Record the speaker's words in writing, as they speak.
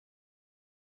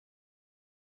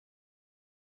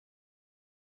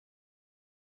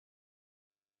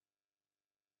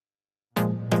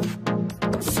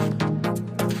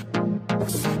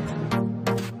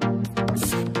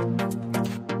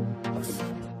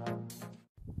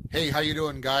Hey, how you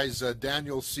doing, guys?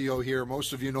 Daniel CO here.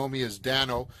 Most of you know me as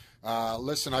Dano.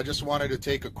 Listen, I just wanted to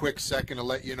take a quick second to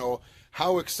let you know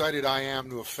how excited I am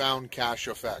to have found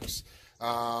CashFX.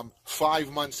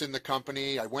 5 months in the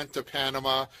company, I went to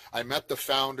Panama, I met the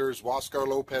founders, Oscar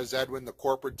Lopez Edwin, the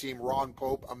corporate team, Ron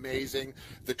Pope, amazing,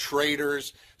 the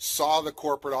traders, saw the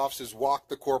corporate offices, walked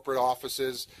the corporate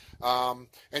offices,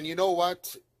 and you know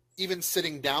what? Even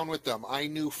sitting down with them, I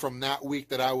knew from that week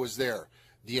that I was there,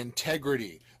 the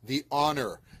integrity, the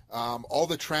honor, all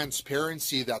the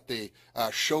transparency that they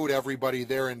showed everybody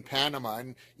there in Panama,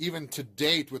 and even to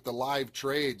date with the live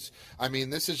trades. I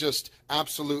mean, this is just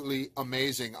absolutely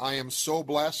amazing. I am so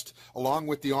blessed, along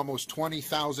with the almost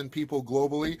 20,000 people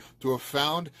globally, to have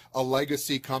found a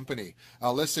legacy company.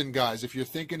 Listen, guys, if you're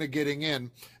thinking of getting in,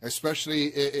 especially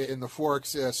in the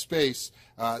Forex space,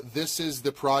 this is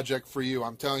the project for you.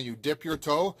 I'm telling you, dip your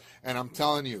toe, and I'm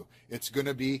telling you, it's going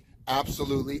to be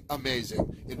absolutely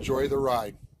amazing. Enjoy the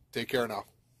ride. Take care now.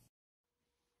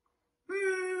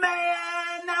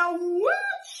 Man, now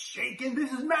what's shaking?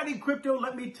 This is Matty Crypto.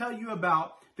 Let me tell you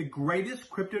about the greatest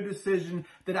crypto decision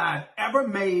that I've ever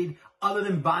made other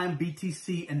than buying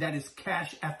BTC, and that is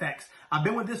CashFX. I've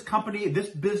been with this company, this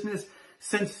business,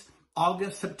 since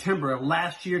August, September of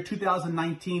last year,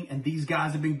 2019, and these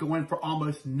guys have been going for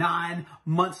almost 9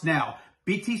 months now.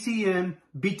 BTC in,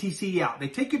 BTC out. They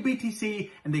take your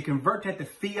BTC and they convert that to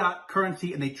fiat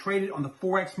currency and they trade it on the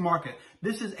Forex market.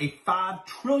 This is a $5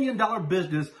 trillion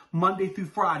business Monday through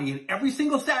Friday. And every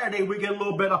single Saturday we get a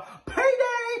little bit of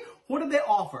payday. What do they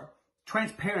offer?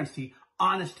 Transparency,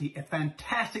 honesty, a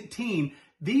fantastic team.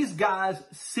 These guys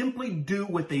simply do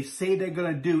what they say they're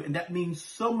going to do. And that means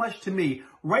so much to me.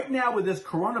 Right now with this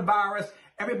coronavirus,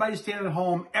 everybody's staying at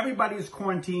home. Everybody is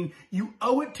quarantined. You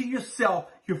owe it to yourself,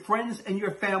 your friends, and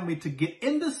your family to get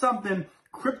into something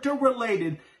crypto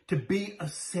related to be a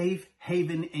safe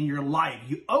haven in your life.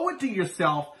 You owe it to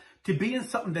yourself to be in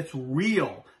something that's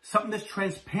real, something that's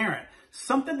transparent,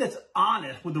 something that's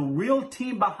honest with a real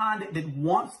team behind it that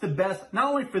wants the best, not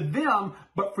only for them,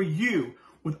 but for you.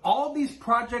 With all these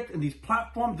projects and these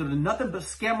platforms that are nothing but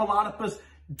scamologists,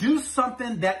 do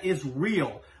something that is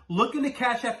real. Look into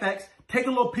CashFX, take a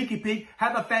little peeky peek,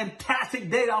 have a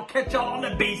fantastic day. I'll catch y'all on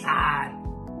the B-side.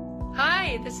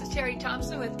 Hi, this is Terry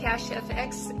Thompson with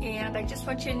CashFX, and I just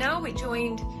want you to know we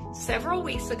joined several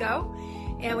weeks ago,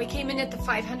 and we came in at the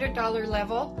 $500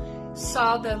 level,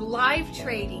 saw the live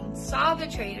trading, saw the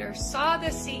trader, saw the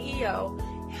CEO.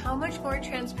 How much more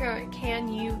transparent can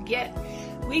you get?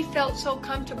 We felt so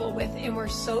comfortable with, and we're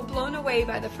so blown away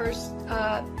by the first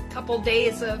couple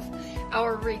days of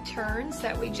our returns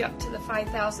that we jumped to the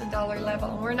 $5,000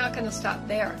 level, and we're not going to stop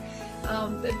there.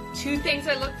 The two things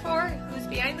I look for, who's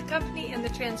behind the company and the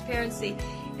transparency,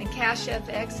 and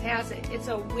CashFX has it. It's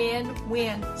a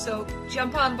win-win. So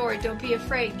jump on board. Don't be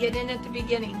afraid. Get in at the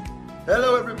beginning.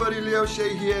 Hello everybody, Leo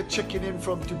Shea here, checking in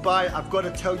from Dubai. I've got to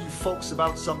tell you folks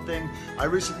about something. I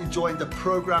recently joined a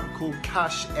program called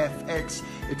CashFX.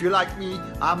 If you're like me,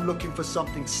 I'm looking for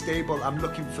something stable. I'm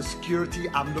looking for security.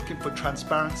 I'm looking for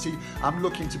transparency. I'm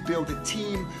looking to build a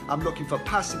team. I'm looking for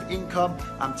passive income.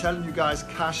 I'm telling you guys,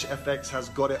 CashFX has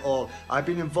got it all. I've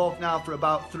been involved now for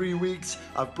about 3 weeks.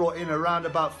 I've brought in around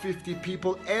about 50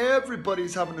 people.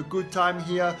 Everybody's having a good time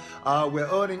here. We're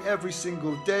earning every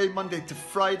single day, Monday to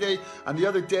Friday. And the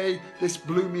other day, this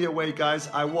blew me away, guys.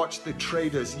 I watched the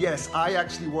traders. Yes, I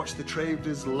actually watched the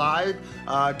traders live,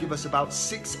 give us about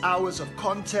 6 hours of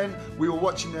content. We were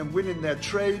watching them winning their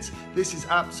trades. This is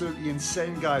absolutely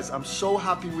insane, guys. I'm so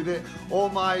happy with it. All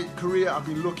my career, I've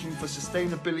been looking for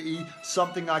sustainability,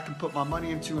 something I can put my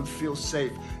money into and feel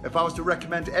safe. If I was to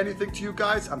recommend anything to you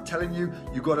guys, I'm telling you,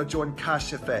 you got to join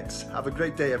CashFX. Have a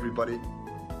great day, everybody.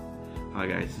 Hi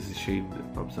guys, this is Shane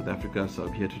from South Africa. So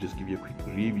I'm here to just give you a quick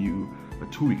review, a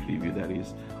 2-week review that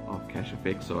is, of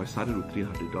CashFX. So I started with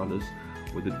 $300.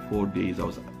 Within 4 days I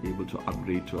was able to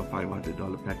upgrade to a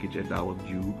 $500 package, and now I'm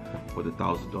due for the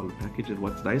 $1,000 package. And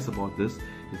what's nice about this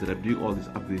is that I'm doing all these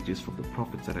upgrades just from the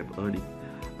profits that I'm earning.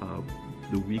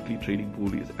 The weekly trading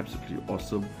pool is absolutely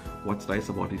awesome. What's nice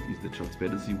about it is the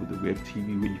transparency with the web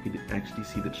TV, where you can actually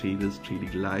see the traders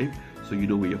trading live, so you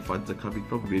know where your funds are coming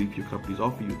from. Very few companies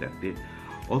offer you that there.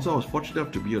 Also, I was fortunate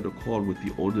enough to be on a call with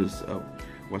the owners,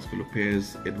 Oscar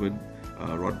Lopez Edwin.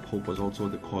 Ron Pope was also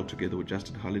on the call together with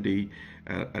Justin Holiday,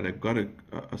 and I've got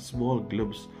a small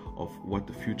glimpse of what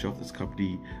the future of this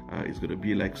company is going to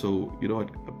be like. So you know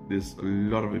what, there's a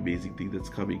lot of amazing things that's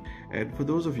coming. And for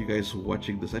those of you guys who are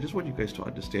watching this, I just want you guys to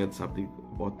understand something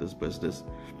about this business,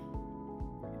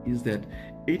 is that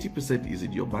 80% is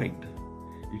in your mind.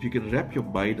 if you can wrap your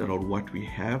mind around what we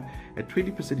have, and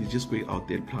 20% is just going out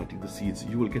there and planting the seeds,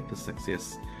 you will get the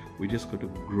success. We're just going to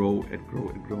grow and grow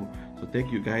and grow. So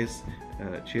thank you guys.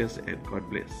 Cheers and God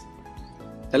bless.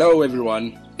 Hello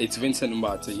everyone, it's Vincent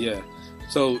Mbata here.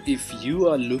 So if you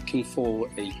are looking for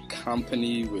a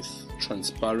company with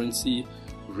transparency,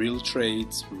 real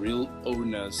trades, real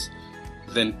owners,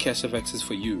 then CashFX is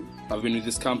for you. I've been with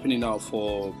this company now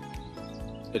for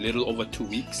a little over 2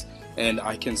 weeks, and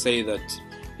I can say that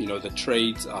the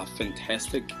trades are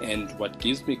fantastic, and what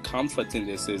gives me comfort in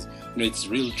this is it's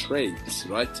real trades,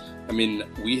 right? I mean,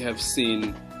 we have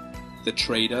seen the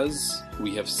traders,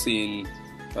 we have seen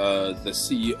the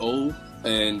CEO,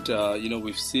 and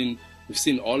we've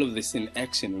seen all of this in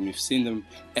action, and we've seen them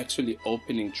actually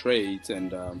opening trades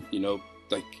and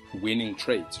like winning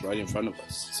trades right in front of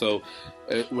us. So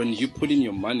when you put in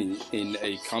your money in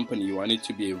a company, you want it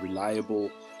to be a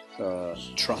reliable,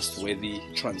 trustworthy,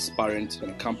 transparent,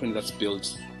 and a company that's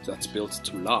built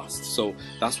to last. So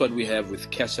that's what we have with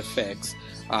CashFX.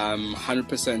 I'm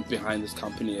 100% behind this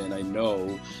company, and I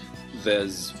know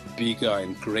there's bigger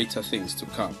and greater things to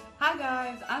come. Hi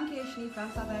guys, I'm Keshni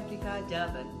from South Africa,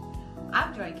 Durban.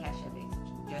 I've joined CashFX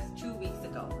just 2 weeks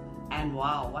ago, and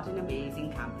wow, what an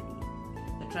amazing company.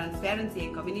 The transparency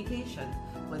and communication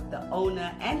with the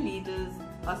owner and leaders,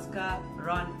 Oscar,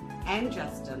 Ron, and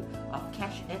Justin of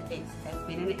CashFX has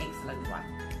been an excellent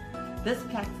one. This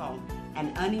platform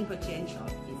and earning potential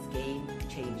is game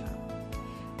changer.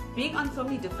 Being on so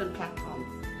many different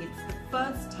platforms, it's the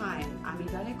first time I'm in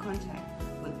direct contact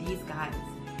with these guys,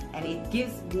 and it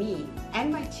gives me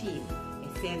and my team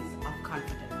a sense of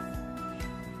confidence.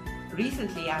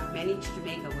 Recently, I've managed to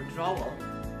make a withdrawal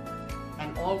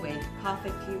and all went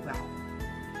perfectly well.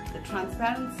 The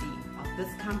transparency of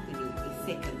this company is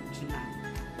second to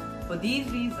none. For these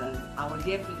reasons, I will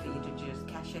definitely introduce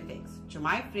CashFX to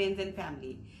my friends and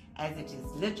family, as it is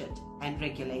legit and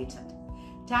regulated.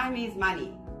 Time is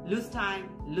money. Lose time,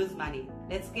 lose money.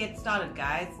 Let's get started,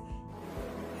 guys.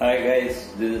 Hi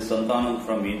guys, this is Santanam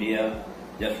from India.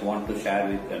 Just want to share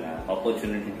with an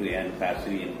opportunity to earn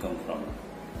passive income from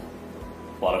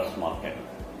Forex market.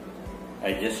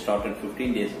 I just started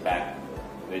 15 days back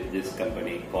with this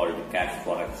company called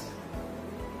CashFX.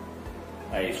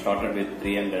 I started with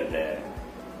 $300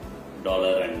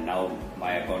 and now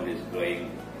my account is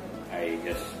growing. I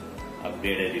just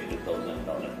upgraded it to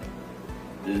 $1,000.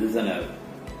 This is a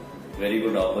very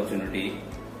good opportunity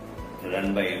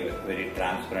run by a very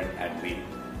transparent admin,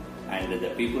 and the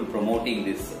people promoting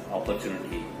this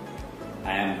opportunity,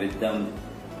 I am with them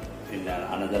in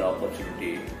another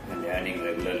opportunity and earning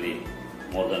regularly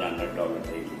more than $100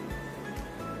 daily.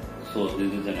 So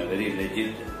this is a very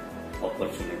legit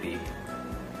opportunity,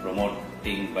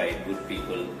 promoting by good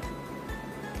people,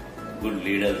 good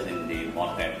leaders in the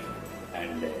market,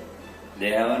 and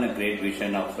they have a great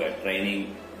vision of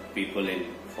training people in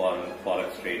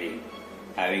Forex trading,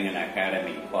 having an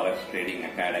academy, Forex trading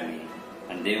academy,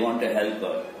 and they want to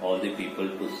help all the people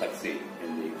to succeed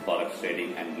in the Forex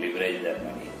trading and leverage their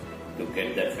money to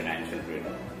get their financial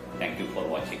freedom. Thank you for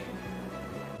watching.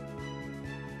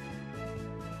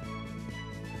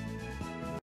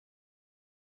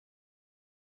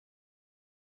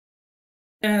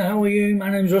 How are you? My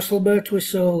name's Russell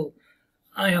Birtwistle.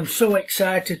 I am so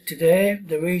excited today.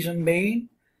 The reason being,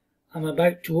 I'm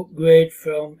about to upgrade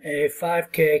from a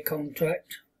 5k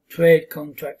trade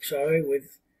contract,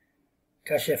 with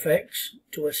CashFX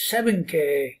to a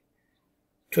 7k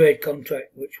trade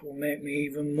contract, which will make me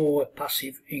even more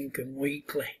passive income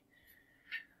weekly.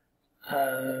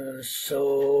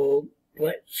 So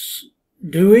let's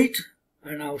do it,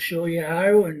 and I'll show you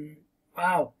how, and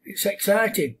wow, it's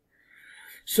exciting.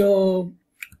 So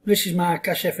this is my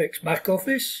CashFX back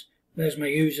office. There's my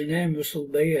username, Russell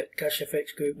B at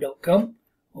cashfxgroup.com,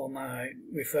 or my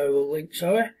referral link,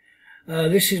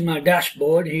 this is my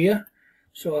dashboard here,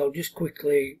 so I'll just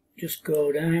quickly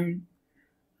go down.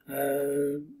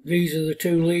 These are the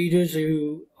two leaders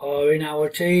who are in our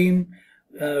team.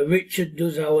 Richard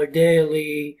does our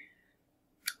daily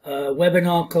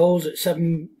webinar calls at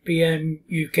 7 PM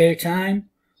UK time,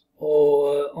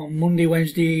 or on Monday,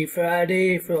 Wednesday,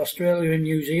 Friday for Australia and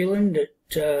New Zealand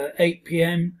at 8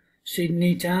 PM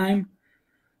Sydney time.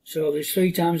 So there's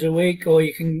 3 times a week, or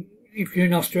you can, if you're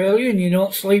in Australia and you're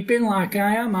not sleeping like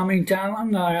I am, I'm in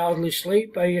Thailand, I hardly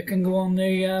sleep, you can go on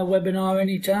the webinar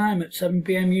any time at 7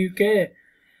 PM UK.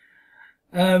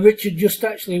 Richard just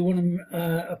actually won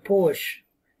a Porsche.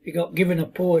 He got given a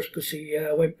Porsche because he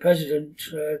went president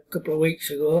a couple of weeks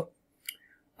ago.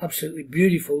 Absolutely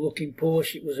beautiful looking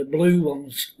Porsche. It was a blue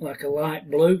one, like a light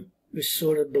blue, this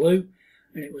sort of blue,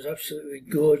 and it was absolutely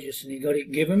gorgeous, and he got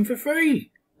it given for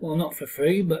free. well, not for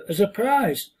free, but as a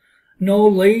prize. No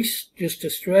lease, just a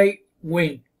straight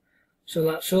win. So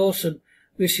that's awesome.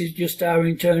 This is just our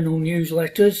internal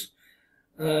newsletters.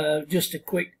 Just a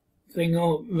quick thing,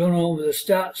 run over the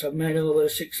stats. I've made over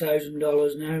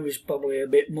 $6,000 now. It's probably a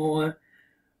bit more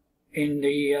in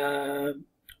the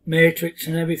matrix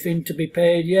and everything to be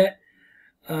paid yet.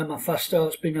 My fast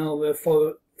start's been over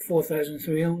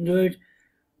 4,300.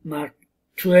 My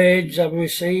trades I've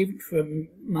received from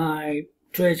my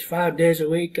trades 5 days a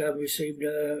week, I've received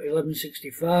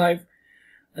 1165,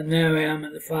 and there I am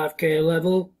at the 5k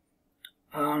level.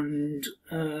 And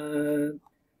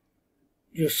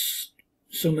just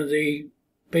some of the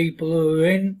people who are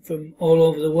in from all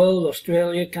over the world,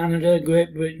 Australia, Canada,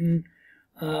 Great Britain.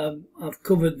 I've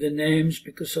covered the names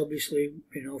because obviously,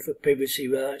 you know, for privacy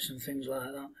rights and things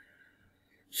like that.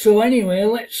 So anyway,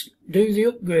 let's do the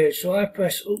upgrade. So I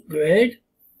press upgrade.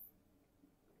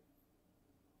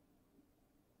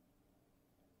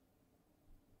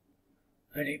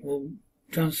 And it will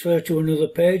transfer to another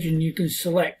page, and you can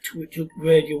select which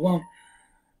upgrade you want.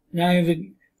 Now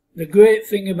the great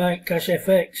thing about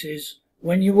CashFX is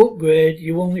when you upgrade,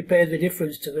 you only pay the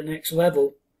difference to the next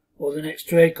level, or the next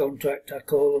trade contract I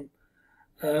call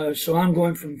them. So I'm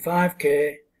going from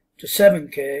 5k to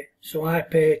 7k, so I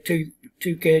pay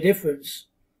 2k difference.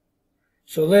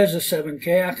 So there's a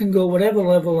 7k. I can go whatever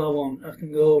level I want. I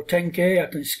can go 10k, I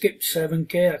can skip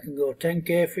 7k, I can go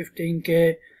 10k,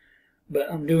 15k,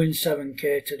 but I'm doing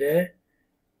 7k today.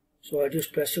 So I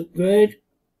just press upgrade.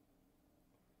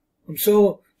 I'm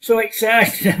so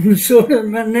excited.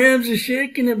 My nerves are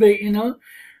shaking a bit, you know.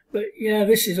 But yeah,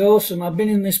 this is awesome. I've been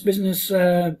in this business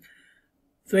 3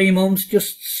 months,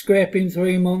 just scraping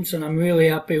 3 months, and I'm really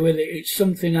happy with it. It's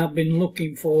something I've been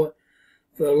looking for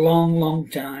a long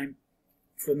time,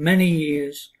 for many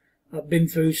years. I've been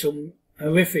through some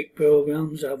horrific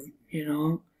programs, you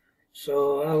know.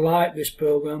 So I like this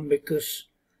program because,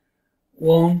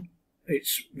 one,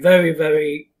 it's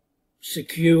very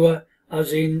secure,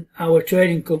 as in our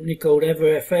trading company called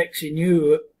EverFX in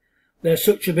Europe. They're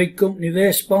such a big company,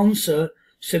 they sponsor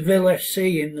Seville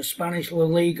FC in the Spanish La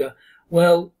Liga.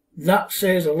 Well, that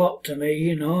says a lot to me,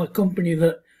 you know. A company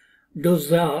that does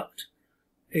that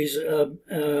is a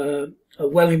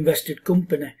well-invested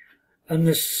company. And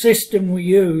the system we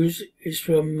use is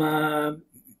from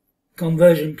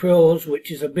Conversion Pros, which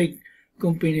is a big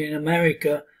company in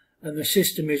America, and the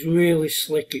system is really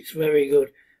slick. It's very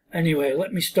good. Anyway,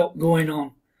 let me stop going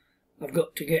on. I've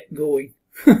got to get going.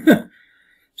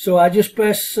 So I just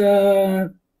press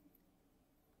where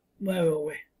are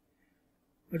we?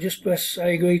 I just press I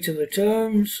agree to the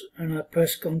terms, and I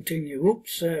press continue.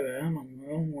 Oops, there I am on the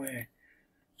wrong way.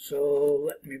 So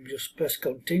let me just press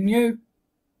continue.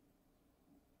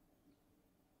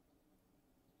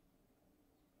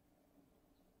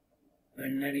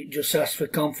 And then it just asks for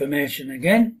confirmation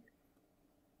again.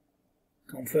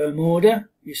 Confirm order.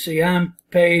 You see I'm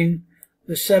paying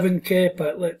the 7k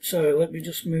pack. Let me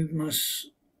just move my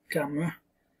camera.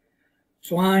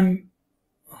 So I'm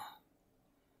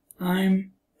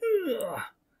buying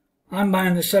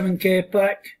the 7k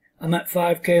pack. I'm at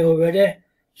 5k already.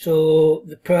 So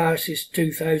the price is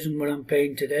 2,000 what I'm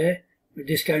paying today. A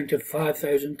discount of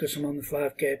 5,000 because I'm on the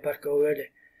 5k pack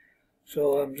already.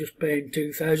 So I'm just paying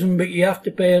 2,000, but you have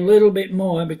to pay a little bit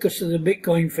more because of the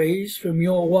Bitcoin fees from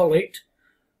your wallet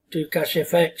to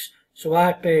CashFX. So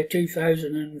I pay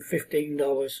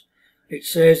 $2,015. It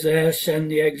says there send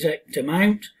the exact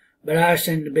amount, but I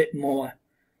send a bit more.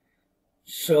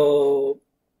 So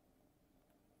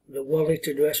the wallet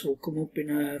address will come up in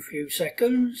a few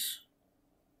seconds.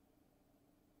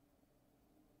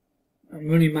 I'm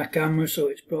running my camera, so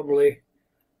it's probably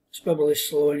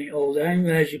slowing it all down.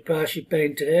 There's your price you're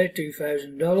paying today,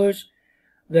 $2,000.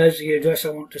 There's the address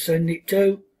I want to send it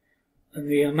to, and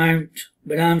the amount.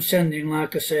 But I'm sending,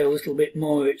 like I say, a little bit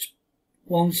more. It's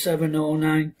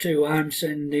 17092. I'm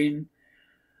sending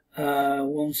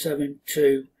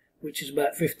 172, which is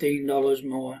about $15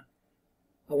 more.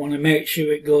 I want to make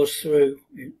sure it goes through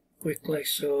quickly,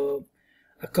 so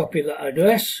I copy that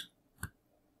address.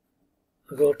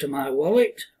 I go to my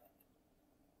wallet.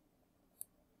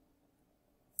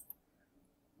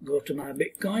 Go to my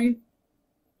Bitcoin.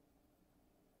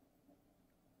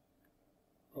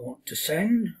 I want to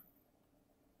send.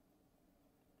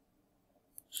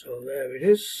 So there it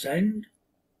is, send.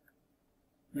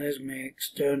 There's my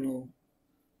external,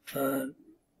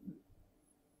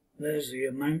 there's the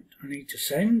amount I need to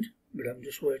send, but I'm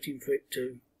just waiting for it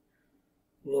to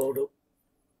load up.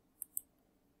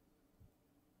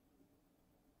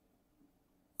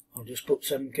 I'll just put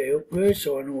 7k upgrade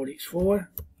so I know what it's for.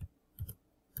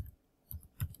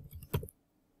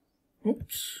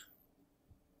 Oops.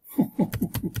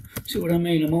 See what I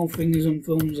mean? I'm all fingers and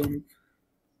thumbs. I'm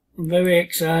very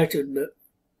excited, but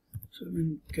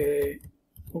 7K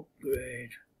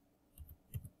upgrade.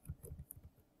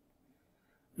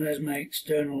 There's my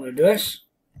external address.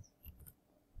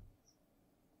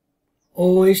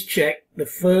 Always check the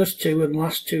first two and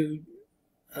last two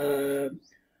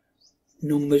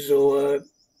numbers or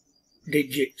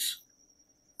digits,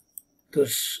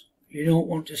 because you don't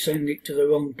want to send it to the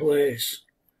wrong place.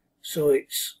 So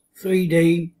it's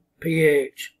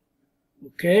 3DPH,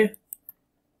 okay?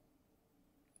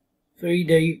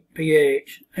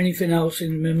 3DPH. Anything else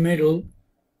in the middle,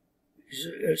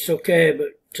 it's okay,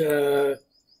 but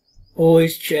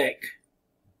always check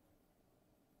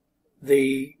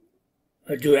the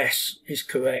address is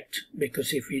correct,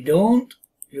 because if you don't,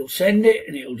 you'll send it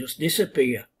and it'll just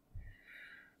disappear.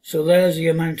 So there's the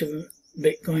amount of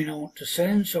Bitcoin I want to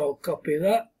send, so I'll copy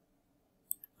that.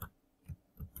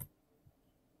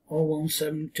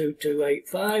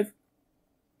 0172285.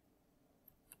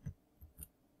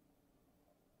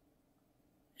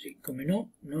 Is it coming up?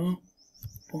 No.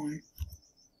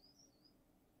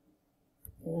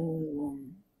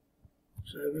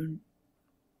 017.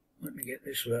 Let me get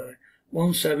this right.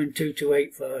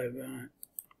 172285, right.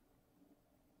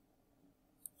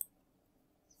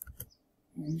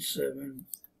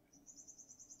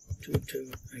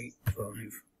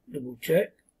 172285. Double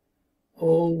check.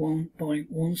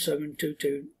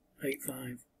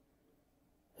 01.172285.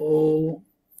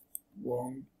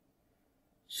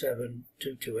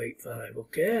 0172285.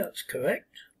 Okay, that's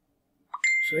correct.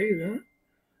 See that?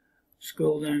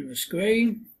 Scroll down the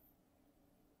screen.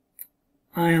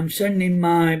 I am sending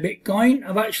my Bitcoin.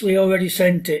 I've actually already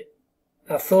sent it.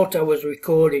 I thought I was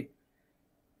recording,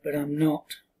 but I'm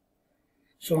not.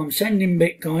 So I'm sending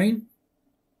Bitcoin.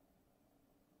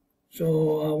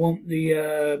 So I want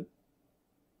the,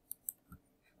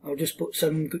 I'll just put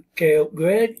 7K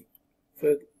upgrade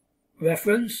for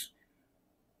reference.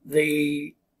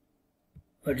 The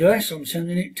address I'm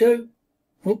sending it to.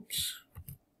 Oops.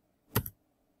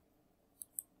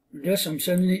 Address I'm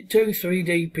sending it to,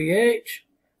 3DPH,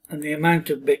 and the amount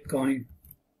of Bitcoin,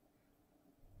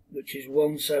 which is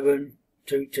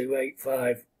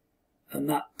 172285, and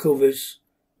that covers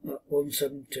that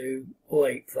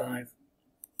 172085.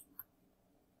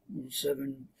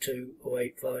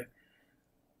 172085.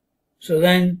 So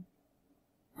then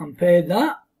I'm paid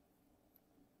that.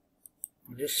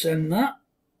 I'll just send that.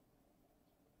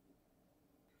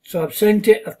 So I've sent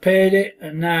it, I've paid it,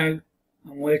 and now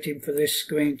I'm waiting for this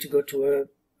screen to go to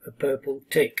a purple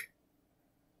tick,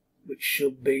 which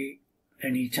should be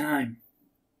any time.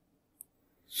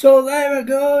 So there we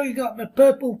go, you got the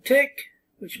purple tick,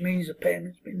 which means the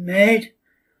payment's been made.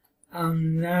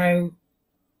 And now,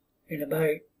 in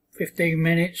about 15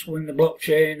 minutes, when the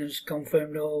blockchain has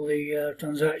confirmed all the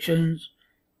transactions,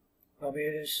 I'll be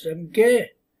at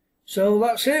 7K. So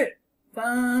that's it.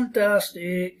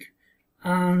 Fantastic.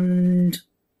 And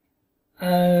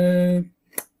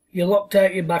you're locked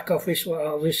out your back office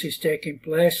while this is taking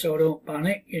place, so don't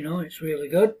panic, you know, it's really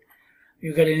good.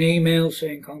 You get an email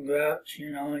saying congrats,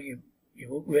 you know, you've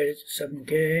upgraded to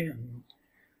 7K, and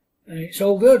it's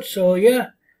all good. So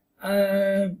yeah,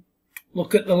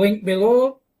 look at the link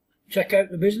below, check out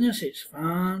the business, it's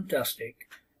fantastic,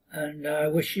 and I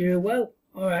wish you well.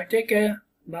 Alright, take care,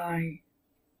 bye.